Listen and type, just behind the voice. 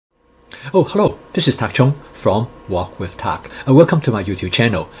Oh, hello, this is Tak Chung from Walk with Tak. Welcome to my YouTube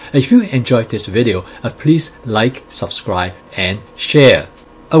channel. If you enjoyed this video, please like, subscribe, and share.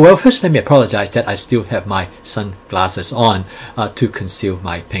 Well, first let me apologize that I still have my sunglasses on to conceal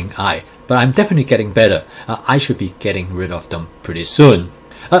my pink eye. But I'm definitely getting better. I should be getting rid of them pretty soon.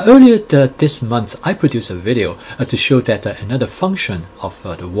 Earlier this month, I produced a video to show that another function of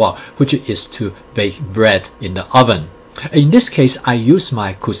the wok, which is to bake bread in the oven. In this case, I use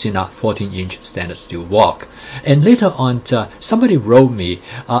my Cucina 14-inch stainless steel wok. And later on, somebody wrote me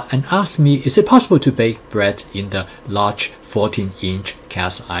and asked me, is it possible to bake bread in the large 14-inch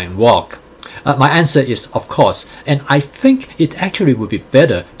cast iron wok? My answer is of course, and I think it actually would be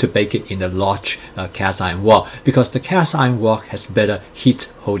better to bake it in the large cast iron wok because the cast iron wok has better heat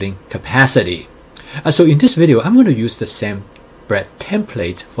holding capacity. So in this video, I'm going to use the same bread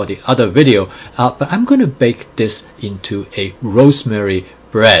template for the other video, but I'm going to bake this into a rosemary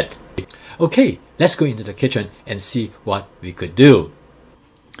bread. Okay, let's go into the kitchen and see what we could do.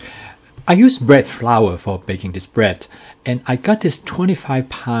 I use bread flour for baking this bread, and I got this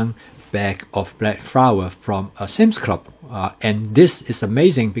 25-pound bag of bread flour from Sam's Club, and this is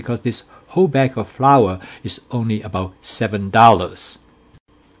amazing because this whole bag of flour is only about $7.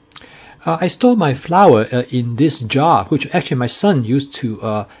 I store my flour in this jar, which actually my son used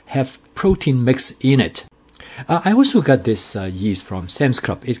to have protein mix in it. I also got this yeast from Sam's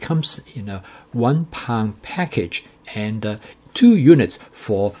Club. It comes in a 1-pound package and 2 units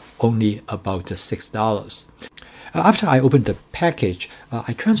for only about $6. After I opened the package,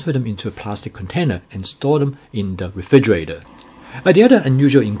 I transfer them into a plastic container and store them in the refrigerator. The other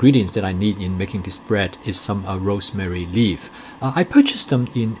unusual ingredients that I need in making this bread is some rosemary leaf. I purchased them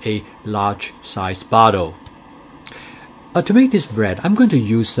in a large size bottle. To make this bread, I'm going to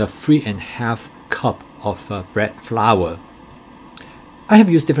use 3½ cup of bread flour. I have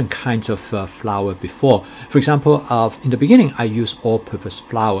used different kinds of flour before. For example, in the beginning I used all-purpose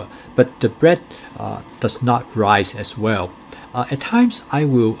flour, but the bread does not rise as well. At times I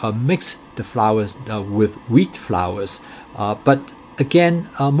will mix the flours with wheat flours, but again,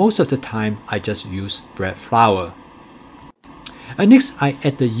 most of the time I just use bread flour. Next, I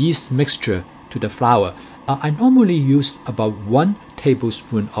add the yeast mixture to the flour. I normally use about 1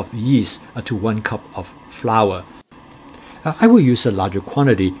 tablespoon of yeast to 1 cup of flour. I will use a larger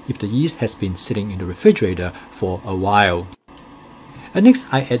quantity if the yeast has been sitting in the refrigerator for a while. Next,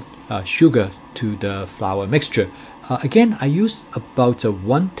 I add sugar to the flour mixture. Again, I use about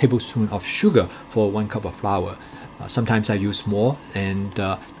 1 tablespoon of sugar for 1 cup of flour. Sometimes I use more, and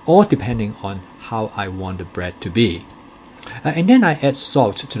all depending on how I want the bread to be. And then I add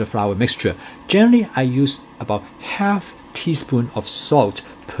salt to the flour mixture. Generally, I use about ½ teaspoon of salt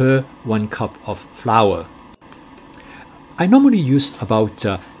per 1 cup of flour. I normally use about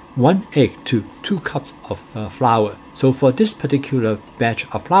 1 egg to 2 cups of flour. So for this particular batch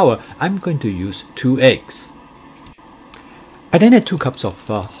of flour, I'm going to use 2 eggs. I then add 2 cups of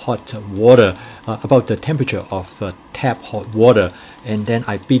hot water, about the temperature of tap hot water, and then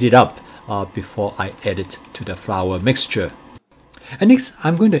I beat it up before I add it to the flour mixture. And next,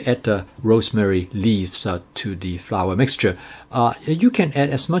 I'm going to add the rosemary leaves to the flour mixture. You can add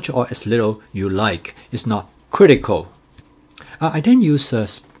as much or as little you like. It's not critical. I then use a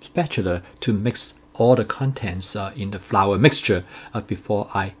spatula to mix all the contents in the flour mixture before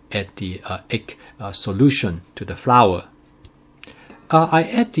I add the egg solution to the flour. I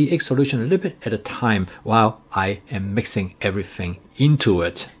add the egg solution a little bit at a time while I am mixing everything into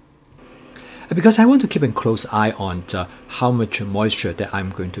it. Because I want to keep a close eye on how much moisture that I'm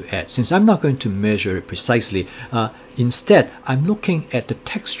going to add. Since I'm not going to measure it precisely, instead I'm looking at the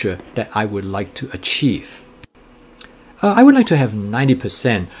texture that I would like to achieve. I would like to have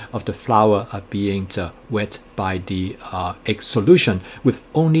 90% of the flour being wet by the egg solution, with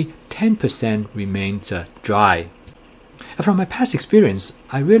only 10% remain dry. From my past experience,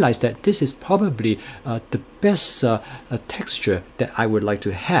 I realized that this is probably the best texture that I would like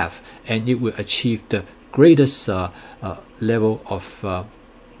to have, and it will achieve the greatest level of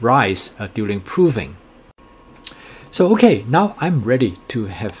rise during proving. So okay, now I'm ready to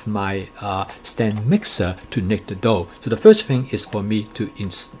have my stand mixer to knead the dough. So the first thing is for me to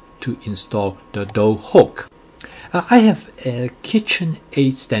install the dough hook. I have a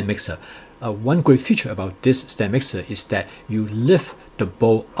KitchenAid stand mixer. One great feature about this stand mixer is that you lift the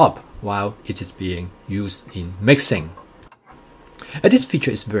bowl up while it is being used in mixing. This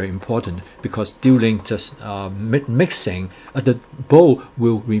feature is very important because during the mixing, the bowl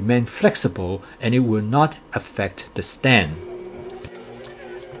will remain flexible and it will not affect the stand.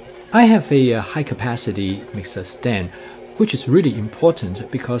 I have a high capacity mixer stand which is really important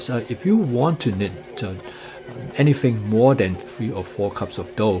because if you want to knit anything more than 3 or 4 cups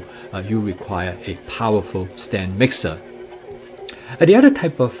of dough, you require a powerful stand mixer. The other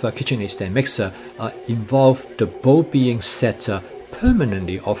type of KitchenAid stand mixer involves the bowl being set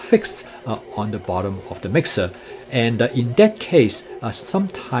permanently or fixed on the bottom of the mixer, and in that case,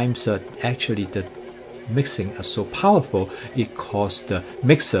 sometimes actually the mixing is so powerful it causes the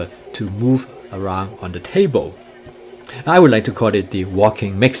mixer to move around on the table. I would like to call it the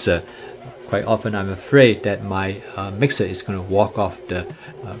walking mixer. Quite often I'm afraid that my mixer is going to walk off the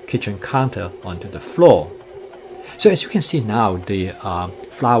kitchen counter onto the floor. So as you can see now, the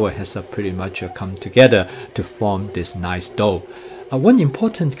flour has pretty much come together to form this nice dough. One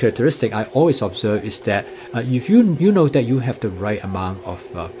important characteristic I always observe is that if you know that you have the right amount of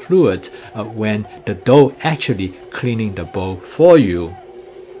fluid when the dough actually cleaning the bowl for you.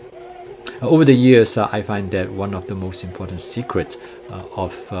 Over the years, I find that one of the most important secrets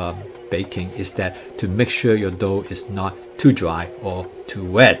of baking is that to make sure your dough is not too dry or too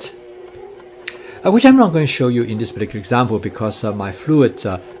wet. Which I'm not going to show you in this particular example because my fluids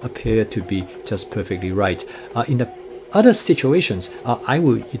appear to be just perfectly right. In the other situations, I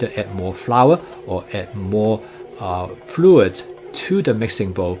will either add more flour or add more fluid to the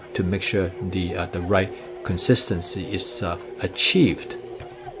mixing bowl to make sure the right consistency is achieved.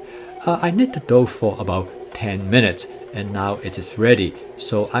 I knit the dough for about 10 minutes and now it is ready.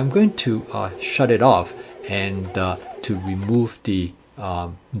 So I'm going to shut it off and to remove the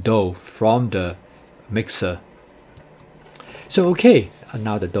dough from the mixer. So okay,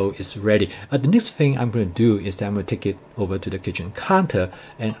 now the dough is ready. The next thing I'm going to do is that I'm going to take it over to the kitchen counter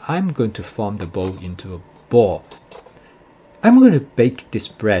and I'm going to form the bowl into a ball. I'm going to bake this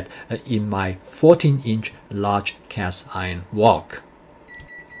bread in my 14-inch large cast iron wok.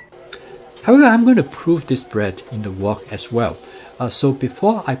 However, I'm going to proof this bread in the wok as well. So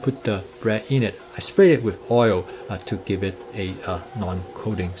before I put the bread in it, I spray it with oil to give it a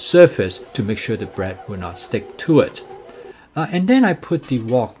non-coating surface to make sure the bread will not stick to it. And then I put the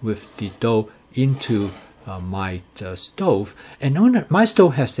wok with the dough into my stove, and my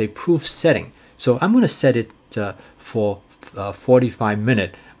stove has a proof setting, so I'm going to set it for 45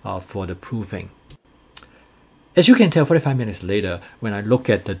 minutes for the proofing. As you can tell, 45 minutes later, when I look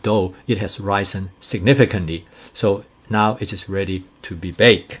at the dough, it has risen significantly, so now it is ready to be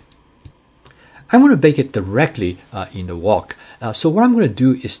baked. I'm going to bake it directly in the wok. So what I'm going to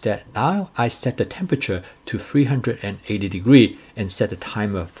do is that now I set the temperature to 380 degrees and set the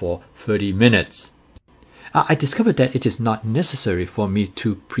timer for 30 minutes. I discovered that it is not necessary for me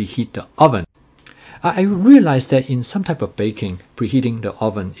to preheat the oven. I realized that in some type of baking, preheating the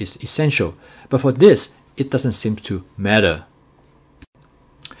oven is essential, but for this, it doesn't seem to matter.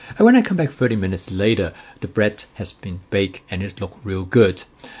 And when I come back 30 minutes later, the bread has been baked and it looked real good.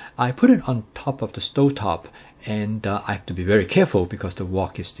 I put it on top of the stovetop and I have to be very careful because the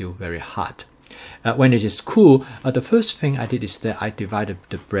wok is still very hot. When it is cool, the first thing I did is that I divided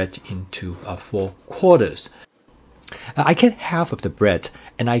the bread into 4 quarters. I kept half of the bread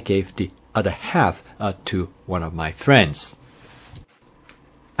and I gave the other half to one of my friends.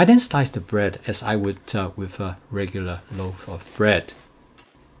 I then sliced the bread as I would with a regular loaf of bread.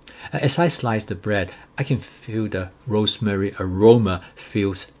 As I slice the bread, I can feel the rosemary aroma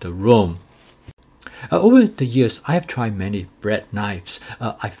fills the room. Over the years, I have tried many bread knives.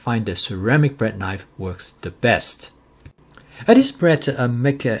 I find the ceramic bread knife works the best. This bread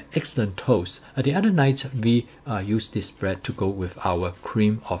make excellent toast. The other night, we used this bread to go with our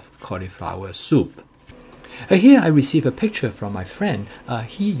cream of cauliflower soup. Here I received a picture from my friend.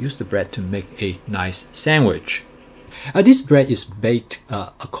 He used the bread to make a nice sandwich. This bread is baked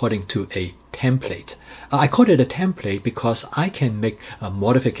according to a template. I call it a template because I can make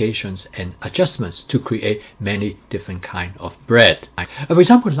modifications and adjustments to create many different kinds of bread. For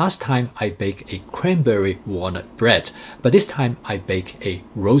example, last time I baked a cranberry walnut bread, but this time I bake a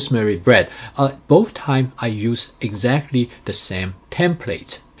rosemary bread. Both times I use exactly the same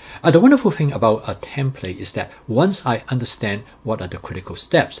template. The wonderful thing about a template is that once I understand what are the critical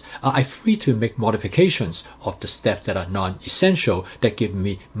steps, I'm free to make modifications of the steps that are non-essential that give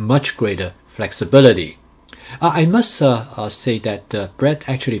me much greater flexibility. I must say that the bread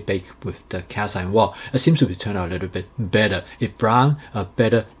actually baked with the cast iron wok seems to be turned out a little bit better. It brown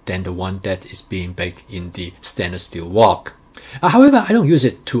better than the one that is being baked in the stainless steel wok. However, I don't use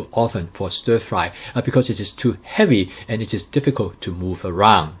it too often for stir fry because it is too heavy and it is difficult to move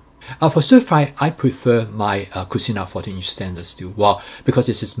around. For stir fry, I prefer my Cucina 14-inch stainless steel wok because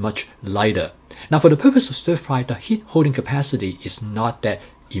it is much lighter. Now, for the purpose of stir fry, the heat holding capacity is not that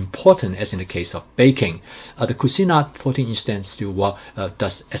important as in the case of baking. The Cuisinart 14-inch stainless steel wok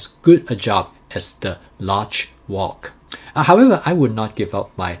does as good a job as the large wok. However, I would not give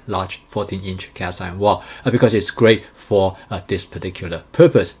up my large 14-inch cast iron wok because it's great for this particular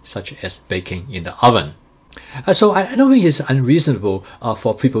purpose, such as baking in the oven. So I don't think it's unreasonable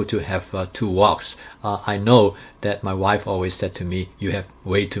for people to have 2 woks. I know that my wife always said to me, you have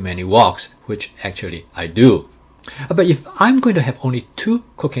way too many woks, which actually I do. But if I'm going to have only 2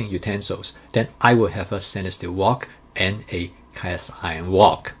 cooking utensils, then I will have a stainless steel wok and a cast iron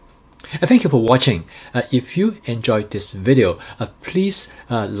wok. Thank you for watching. If you enjoyed this video, please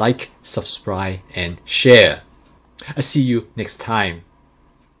like, subscribe, and share. See you next time.